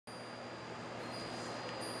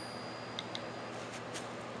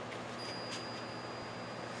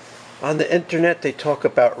On the internet they talk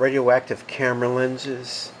about radioactive camera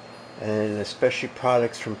lenses, and especially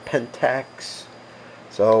products from Pentax.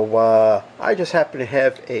 So I just happen to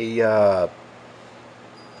have a I'll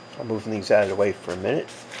move things out of the way for a minute.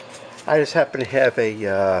 I just happen to have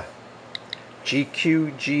a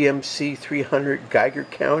GQ GMC 300 Geiger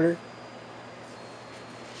counter,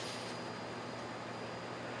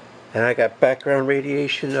 and I got background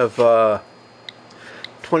radiation of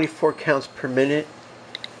 24 counts per minute.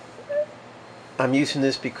 I'm using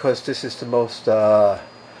this because this is the most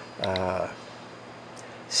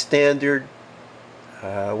standard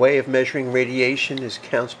way of measuring radiation is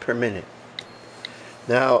counts per minute.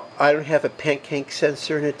 Now, I don't have a pancake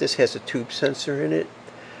sensor in it. This has a tube sensor in it.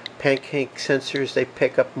 Pancake sensors, they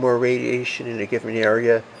pick up more radiation in a given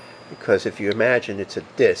area because if you imagine it's a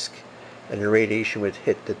disc and the radiation would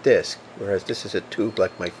hit the disc, whereas this is a tube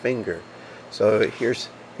like my finger. So here's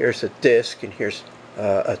a disc and here's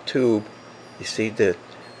a tube. You see the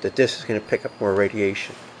disc is going to pick up more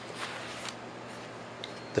radiation.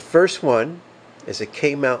 The first one is a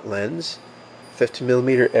K-mount lens,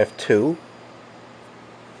 50mm f2.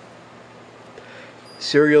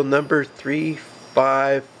 Serial number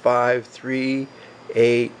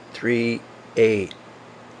 3553838.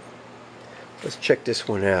 Let's check this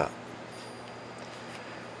one out.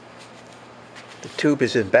 The tube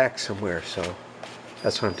is in back somewhere, so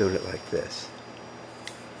that's why I'm doing it like this.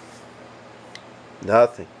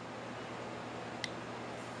 Nothing.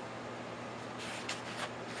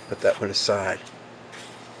 Put that one aside.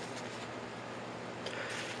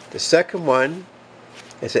 The second one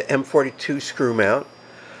is an M42 screw mount.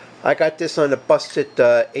 I got this on a busted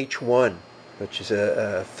H1, which is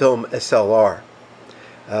a film SLR.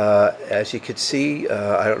 As you can see,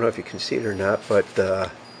 I don't know if you can see it or not, but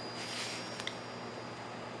the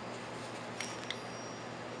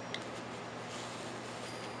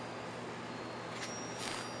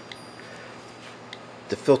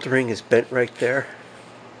filtering is bent right there.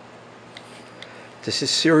 This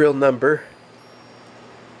is serial number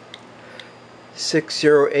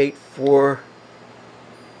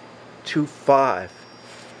 608425.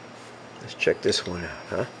 Let's check this one out,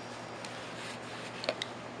 huh?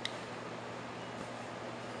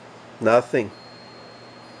 Nothing.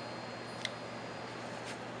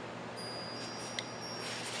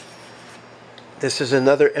 This is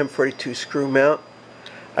another M42 screw mount.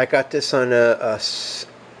 I got this on a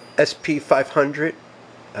SP500.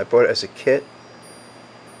 I bought it as a kit.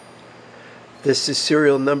 This is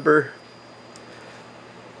serial number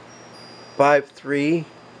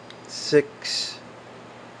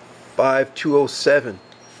 5365207.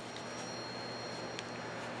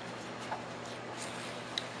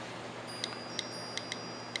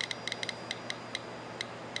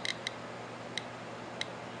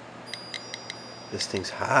 This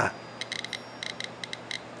thing's hot.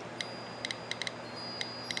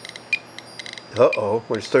 Uh-oh,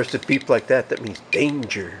 when it starts to beep like that, that means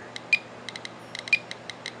danger.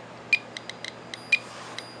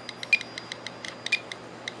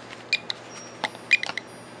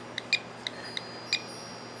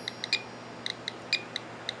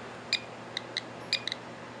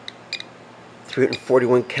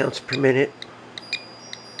 .341 counts per minute.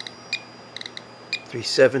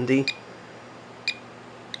 370.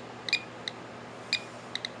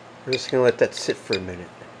 We're just going to let that sit for a minute.